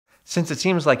Since it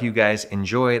seems like you guys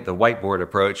enjoy the whiteboard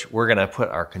approach, we're going to put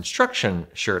our construction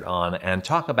shirt on and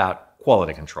talk about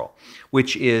quality control,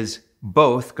 which is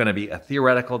both going to be a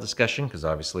theoretical discussion, because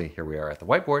obviously here we are at the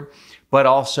whiteboard, but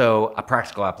also a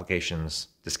practical applications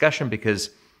discussion,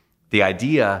 because the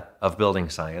idea of building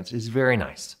science is very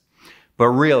nice. But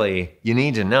really, you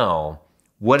need to know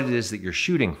what it is that you're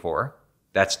shooting for,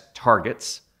 that's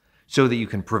targets, so that you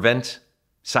can prevent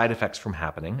side effects from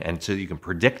happening, and so you can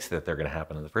predict that they're going to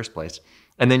happen in the first place.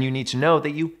 And then you need to know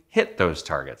that you hit those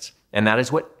targets. And that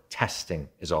is what testing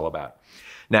is all about.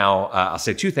 Now, I'll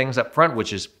say two things up front,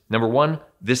 which is, number one,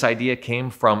 this idea came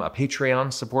from a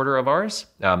Patreon supporter of ours.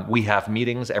 We have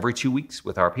meetings every 2 weeks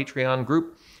with our Patreon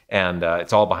group, and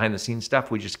it's all behind the scenes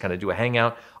stuff. We just kind of do a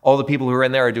hangout. All the people who are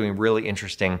in there are doing really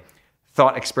interesting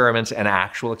thought experiments and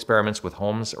actual experiments with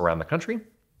homes around the country.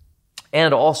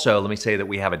 And also, let me say that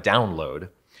we have a download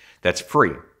that's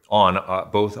free on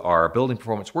both our Building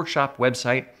Performance Workshop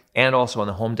website and also on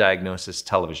the Home Diagnosis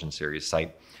television series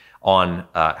site on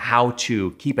how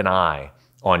to keep an eye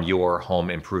on your home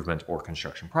improvement or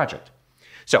construction project.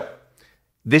 So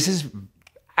this is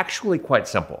actually quite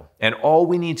simple. And all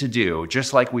we need to do,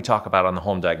 just like we talk about on the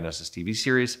Home Diagnosis TV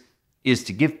series, is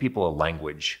to give people a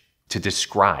language to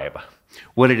describe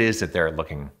what it is that they're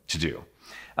looking to do.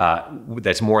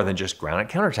 That's more than just granite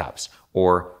countertops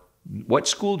or what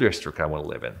school district I want to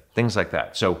live in, things like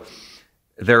that. So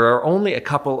there are only a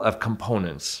couple of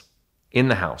components in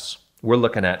the house. We're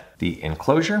looking at the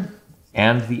enclosure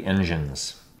and the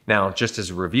engines. Now, just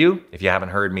as a review, if you haven't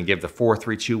heard me give the 4,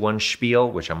 3, 2, 1 spiel,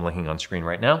 which I'm linking on screen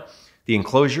right now, the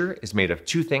enclosure is made of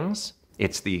two things.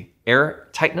 It's the air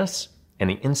tightness and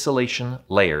the insulation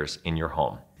layers in your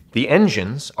home. The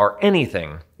engines are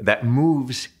anything that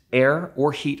moves air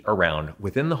or heat around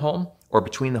within the home or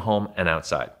between the home and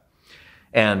outside.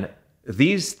 And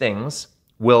these things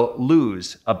will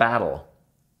lose a battle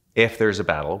if there's a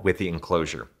battle with the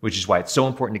enclosure, which is why it's so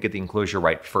important to get the enclosure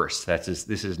right first.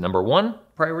 This is number 1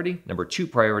 priority, number 2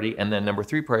 priority, and then number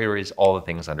 3 priority is all the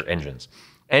things under engines.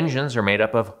 Engines are made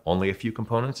up of only a few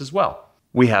components as well.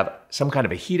 We have some kind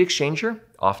of a heat exchanger,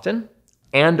 often,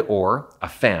 and or a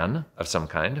fan of some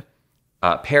kind,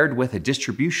 paired with a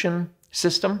distribution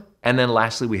system, and then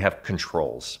lastly, we have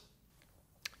controls.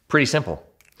 Pretty simple.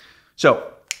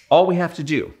 So all we have to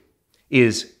do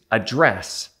is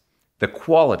address the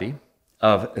quality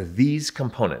of these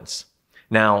components.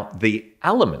 Now, the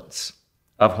elements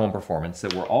of home performance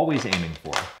that we're always aiming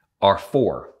for are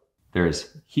 4.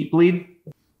 There's heat bleed,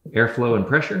 airflow and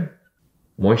pressure,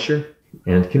 moisture,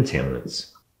 and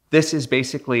contaminants. This is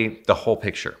basically the whole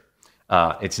picture.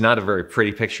 It's not a very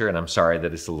pretty picture, and I'm sorry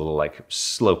that it's a little like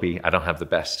slopey. I don't have the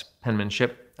best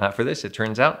penmanship for this, it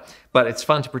turns out, but it's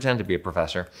fun to pretend to be a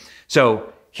professor.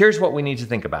 So here's what we need to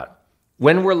think about.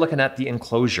 When we're looking at the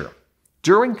enclosure,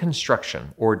 during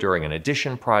construction or during an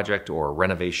addition project or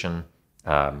renovation,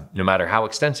 no matter how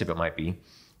extensive it might be,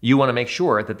 you want to make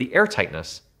sure that the air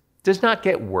tightness does not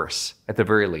get worse, at the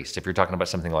very least, if you're talking about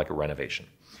something like a renovation.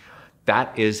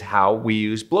 That is how we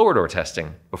use blower door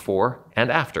testing before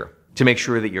and after, to make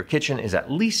sure that your kitchen is at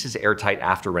least as airtight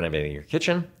after renovating your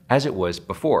kitchen as it was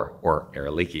before, or air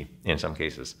leaky in some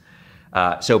cases.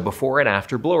 So before and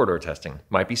after blower door testing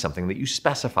might be something that you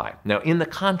specify. Now, in the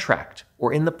contract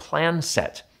or in the plan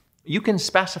set, you can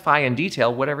specify in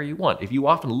detail whatever you want. If you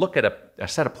often look at a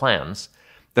set of plans,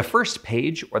 the first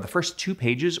page or the first 2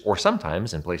 pages, or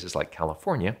sometimes in places like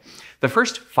California, the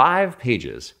first 5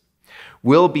 pages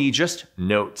will be just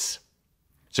notes.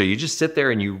 So you just sit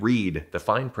there and you read. The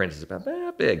fine print is about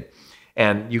that big.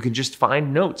 And you can just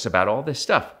find notes about all this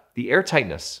stuff. The air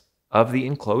tightness of the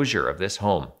enclosure of this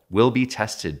home will be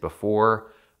tested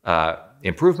before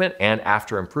improvement and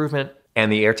after improvement, and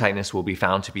the air tightness will be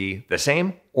found to be the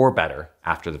same or better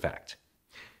after the fact.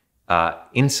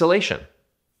 Insulation.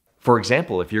 For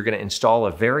example, if you're going to install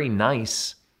a very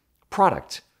nice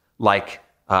product like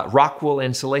rock wool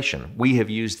insulation, we have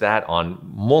used that on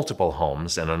multiple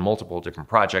homes and on multiple different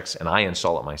projects, and I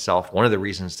install it myself. One of the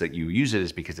reasons that you use it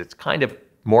is because it's kind of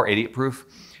more idiot-proof,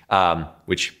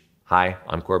 which, hi,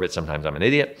 I'm Corbett, sometimes I'm an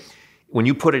idiot. When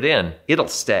you put it in, it'll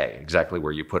stay exactly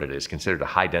where you put it. It's considered a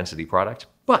high-density product.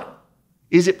 But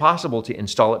is it possible to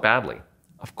install it badly?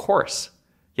 Of course,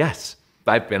 yes.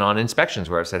 I've been on inspections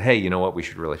where I've said, hey, you know what, we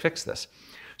should really fix this.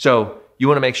 So you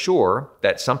want to make sure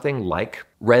that something like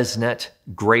ResNet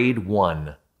Grade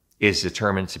 1 is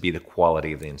determined to be the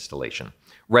quality of the installation.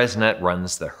 ResNet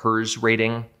runs the HERS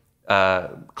rating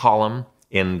column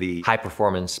in the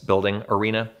high-performance building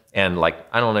arena. And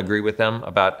I don't agree with them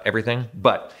about everything,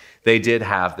 but they did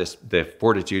have the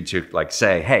fortitude to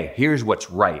say, hey, here's what's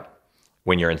right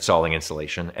when you're installing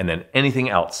insulation, and then anything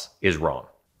else is wrong.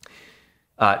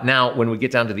 Now, when we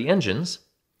get down to the engines,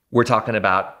 we're talking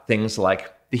about things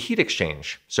like the heat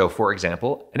exchange. So for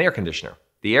example, an air conditioner.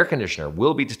 The air conditioner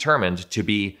will be determined to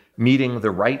be meeting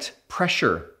the right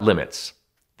pressure limits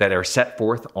that are set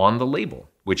forth on the label,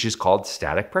 which is called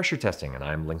static pressure testing. And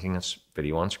I'm linking this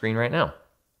video on screen right now.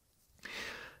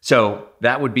 So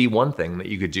that would be one thing that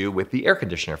you could do with the air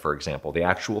conditioner, for example. The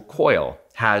actual coil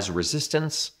has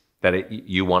resistance that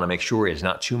you want to make sure is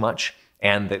not too much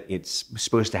and that it's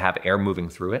supposed to have air moving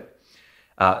through it.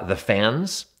 The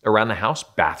fans around the house,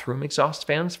 bathroom exhaust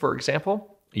fans, for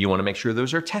example, you want to make sure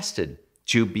those are tested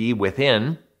to be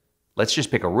within, let's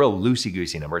just pick a real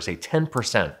loosey-goosey number, say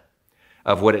 10%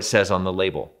 of what it says on the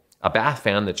label. A bath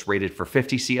fan that's rated for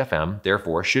 50 CFM,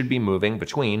 therefore, should be moving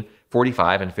between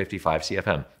 45 and 55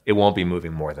 CFM. It won't be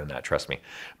moving more than that, trust me.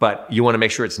 But you want to make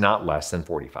sure it's not less than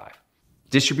 45.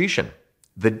 Distribution,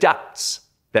 the ducts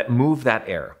that move that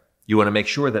air, you want to make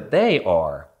sure that they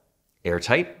are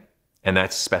airtight, and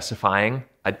that's specifying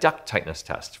a duct tightness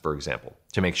test, for example,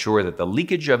 to make sure that the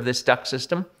leakage of this duct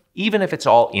system, even if it's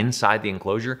all inside the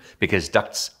enclosure, because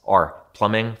ducts are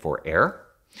plumbing for air,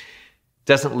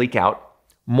 doesn't leak out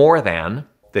more than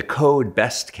the code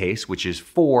best case, which is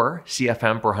 4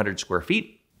 CFM per 100 square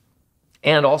feet.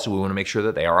 And also we want to make sure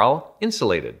that they are all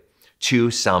insulated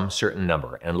to some certain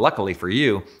number. And luckily for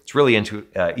you, it's really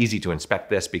easy to inspect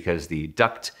this because the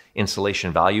duct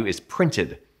insulation value is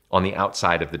printed on the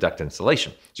outside of the duct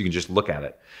insulation. So you can just look at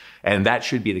it. And that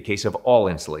should be the case of all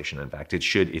insulation. In fact,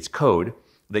 it's code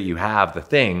that you have the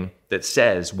thing that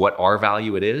says what R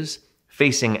value it is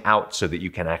facing out so that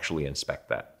you can actually inspect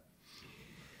that.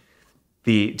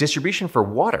 The distribution for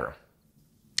water,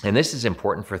 and this is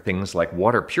important for things like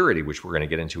water purity, which we're going to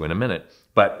get into in a minute,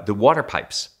 but the water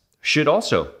pipes should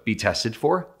also be tested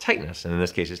for tightness. And in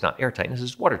this case, it's not air tightness,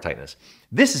 it's water tightness.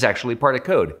 This is actually part of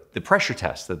code, the pressure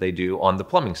test that they do on the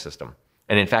plumbing system.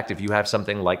 And in fact, if you have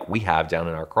something like we have down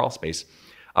in our crawl space,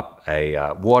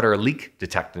 a water leak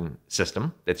detecting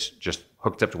system that's just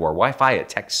hooked up to our Wi-Fi, it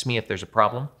texts me if there's a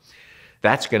problem,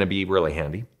 that's going to be really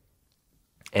handy.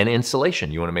 And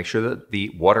insulation, you want to make sure that the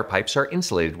water pipes are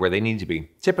insulated where they need to be.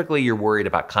 Typically, you're worried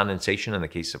about condensation in the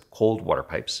case of cold water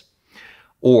pipes,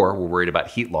 or we're worried about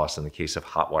heat loss in the case of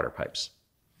hot water pipes.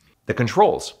 The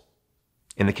controls,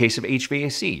 in the case of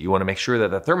HVAC, you want to make sure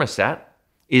that the thermostat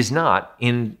is not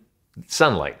in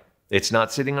sunlight. It's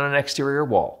not sitting on an exterior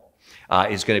wall.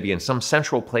 It's going to be in some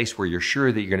central place where you're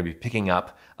sure that you're going to be picking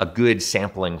up a good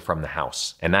sampling from the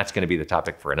house. And that's going to be the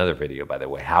topic for another video, by the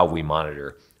way, how we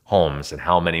monitor homes and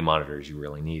how many monitors you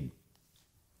really need.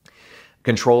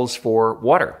 Controls for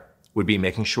water would be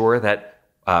making sure that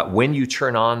when you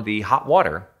turn on the hot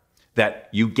water, that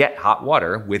you get hot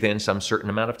water within some certain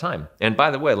amount of time. And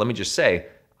by the way, let me just say,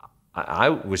 I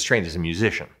was trained as a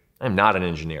musician. I'm not an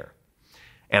engineer.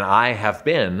 And I have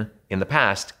been, in the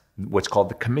past, what's called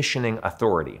the commissioning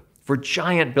authority for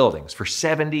giant buildings, for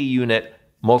 70-unit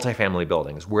multifamily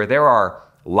buildings, where there are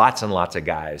lots and lots of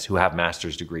guys who have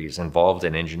master's degrees involved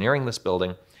in engineering this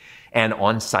building and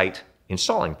on-site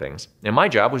installing things. And my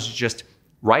job was to just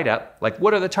write up, like,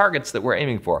 what are the targets that we're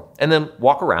aiming for? And then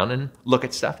walk around and look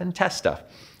at stuff and test stuff.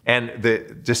 And the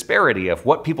disparity of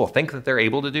what people think that they're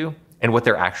able to do and what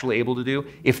they're actually able to do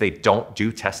if they don't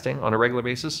do testing on a regular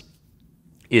basis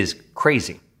is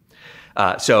crazy.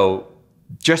 So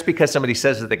just because somebody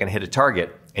says that they can hit a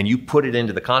target and you put it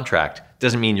into the contract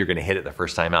doesn't mean you're going to hit it the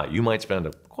first time out. You might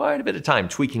spend quite a bit of time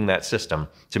tweaking that system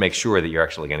to make sure that you're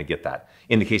actually going to get that.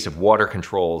 In the case of water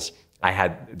controls, I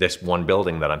had this one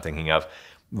building that I'm thinking of.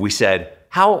 We said,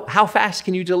 how fast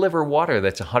can you deliver water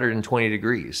that's 120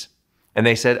 degrees? And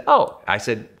they said, I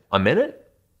said, a minute?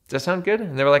 Does that sound good?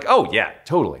 And they were like, oh yeah,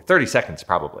 totally. 30 seconds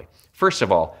probably. First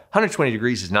of all, 120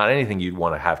 degrees is not anything you'd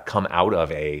want to have come out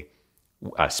of a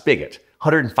spigot.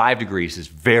 105 degrees is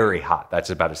very hot. That's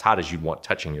about as hot as you'd want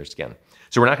touching your skin.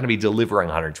 So we're not going to be delivering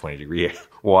 120 degree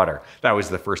water. That was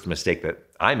the first mistake that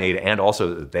I made, and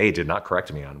also that they did not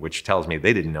correct me on, which tells me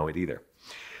they didn't know it either.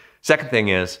 Second thing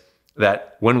is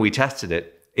that when we tested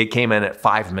it, it came in at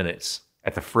 5 minutes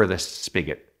at the furthest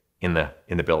spigot in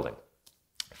the building.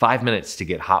 5 minutes to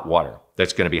get hot water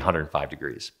that's going to be 105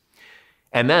 degrees.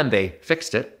 And then they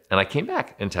fixed it, and I came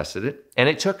back and tested it, and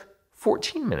it took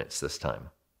 14 minutes this time.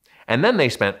 And then they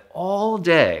spent all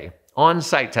day on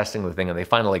site testing the thing, and they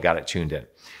finally got it tuned in.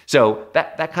 So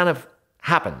that kind of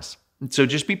happens. So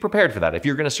just be prepared for that. If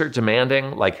you're going to start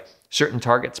demanding like certain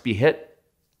targets be hit,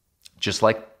 just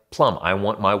like plumb, I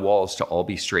want my walls to all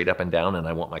be straight up and down, and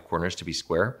I want my corners to be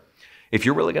square. If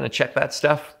you're really going to check that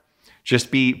stuff, just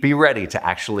be ready to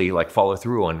actually like follow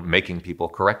through on making people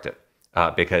correct it.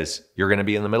 because you're going to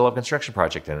be in the middle of a construction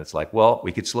project and it's like, well,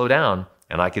 we could slow down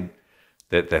and I could.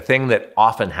 The thing that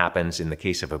often happens in the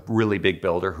case of a really big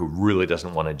builder who really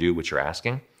doesn't want to do what you're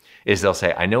asking is they'll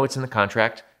say, I know it's in the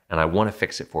contract and I want to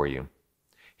fix it for you.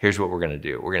 Here's what we're going to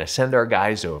do. We're going to send our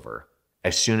guys over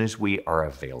as soon as we are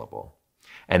available.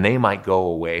 And they might go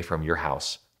away from your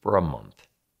house for a month,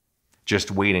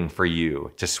 just waiting for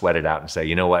you to sweat it out and say,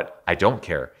 you know what? I don't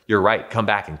care. You're right. Come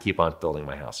back and keep on building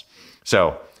my house.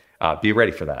 So be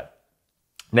ready for that.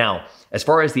 Now, as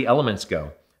far as the elements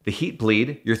go, the heat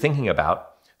bleed you're thinking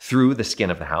about through the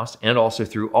skin of the house and also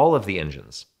through all of the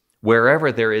engines.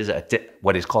 Wherever there is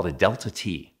what is called a delta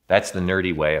T, that's the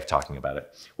nerdy way of talking about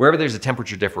it. Wherever there's a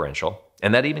temperature differential,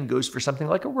 and that even goes for something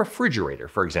like a refrigerator,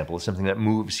 for example, is something that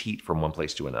moves heat from one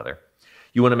place to another.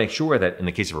 You want to make sure that in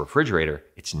the case of a refrigerator,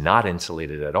 it's not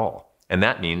insulated at all. And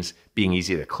that means being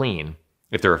easy to clean.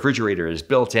 If the refrigerator is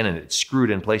built in and it's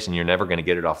screwed in place and you're never going to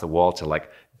get it off the wall to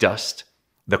like dust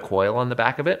the coil on the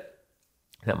back of it,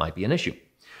 that might be an issue.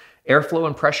 Airflow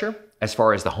and pressure, as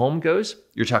far as the home goes,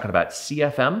 you're talking about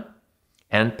CFM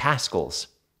and pascals.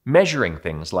 Measuring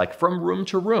things like from room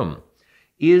to room.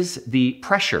 Is the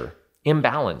pressure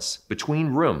imbalance between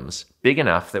rooms big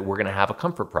enough that we're going to have a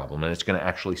comfort problem and it's going to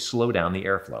actually slow down the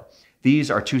airflow?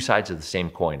 These are two sides of the same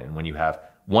coin, and when you have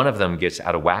one of them gets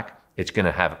out of whack, it's going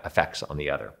to have effects on the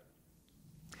other.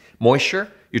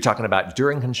 Moisture, you're talking about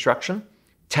during construction,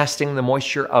 testing the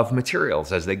moisture of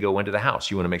materials as they go into the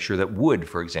house. You want to make sure that wood,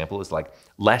 for example, is like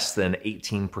less than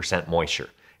 18% moisture.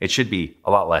 It should be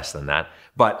a lot less than that,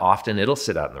 but often it'll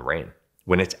sit out in the rain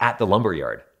when it's at the lumber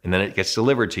yard and then it gets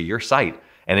delivered to your site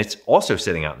and it's also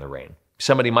sitting out in the rain.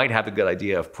 Somebody might have a good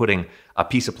idea of putting a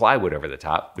piece of plywood over the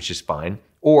top, which is fine,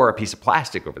 or a piece of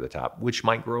plastic over the top, which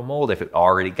might grow mold if it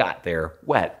already got there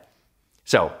wet.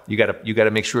 So you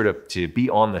gotta make sure to be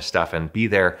on this stuff and be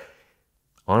there.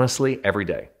 Honestly, every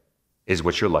day is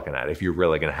what you're looking at. If you're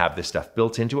really going to have this stuff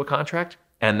built into a contract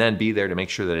and then be there to make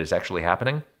sure that it's actually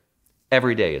happening,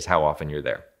 every day is how often you're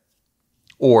there.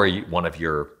 Or one of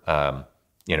your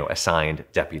assigned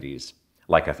deputies,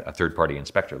 like a third-party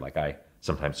inspector, like I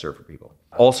sometimes serve for people.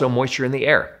 Also, moisture in the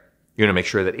air. You're going to make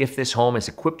sure that if this home is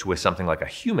equipped with something like a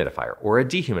humidifier or a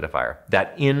dehumidifier,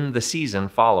 that in the season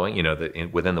following,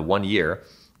 within the 1 year,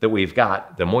 that we've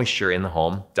got the moisture in the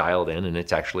home dialed in and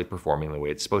it's actually performing the way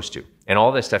it's supposed to. And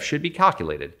all this stuff should be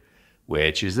calculated,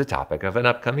 which is the topic of an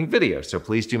upcoming video. So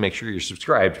please do make sure you're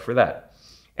subscribed for that.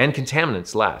 And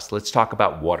contaminants last. Let's talk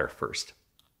about water first.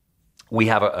 We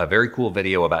have a very cool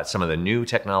video about some of the new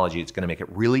technology that's going to make it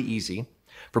really easy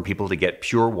for people to get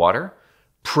pure water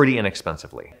pretty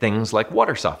inexpensively. Things like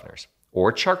water softeners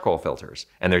or charcoal filters.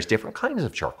 And there's different kinds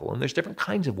of charcoal and there's different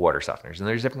kinds of water softeners and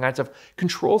there's different kinds of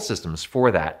control systems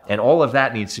for that. And all of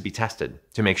that needs to be tested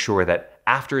to make sure that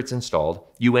after it's installed,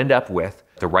 you end up with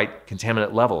the right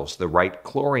contaminant levels, the right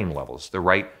chlorine levels, the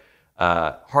right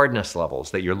hardness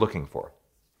levels that you're looking for.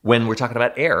 When we're talking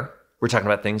about air, we're talking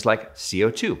about things like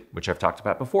CO2, which I've talked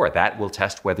about before. That will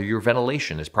test whether your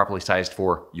ventilation is properly sized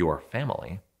for your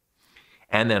family.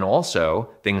 And then also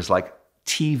things like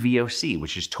TVOC,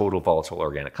 which is total volatile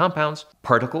organic compounds,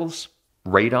 particles,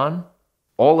 radon,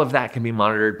 all of that can be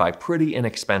monitored by pretty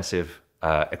inexpensive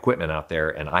equipment out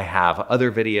there. And I have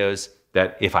other videos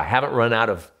that if I haven't run out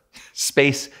of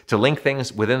space to link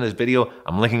things within this video,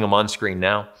 I'm linking them on screen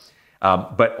now.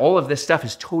 But all of this stuff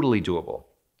is totally doable.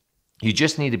 You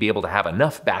just need to be able to have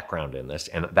enough background in this,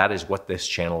 and that is what this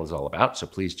channel is all about. So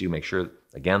please do make sure,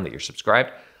 again, that you're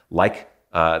subscribed. Like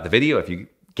the video if you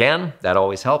can, that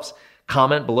always helps.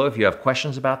 Comment below if you have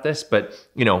questions about this. But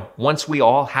once we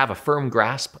all have a firm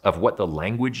grasp of what the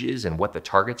language is and what the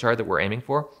targets are that we're aiming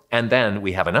for, and then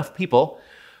we have enough people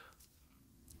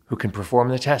who can perform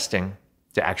the testing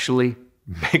to actually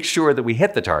make sure that we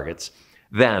hit the targets,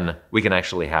 then we can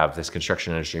actually have this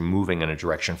construction industry moving in a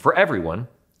direction for everyone,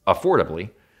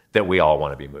 affordably, that we all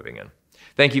want to be moving in.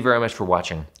 Thank you very much for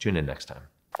watching. Tune in next time.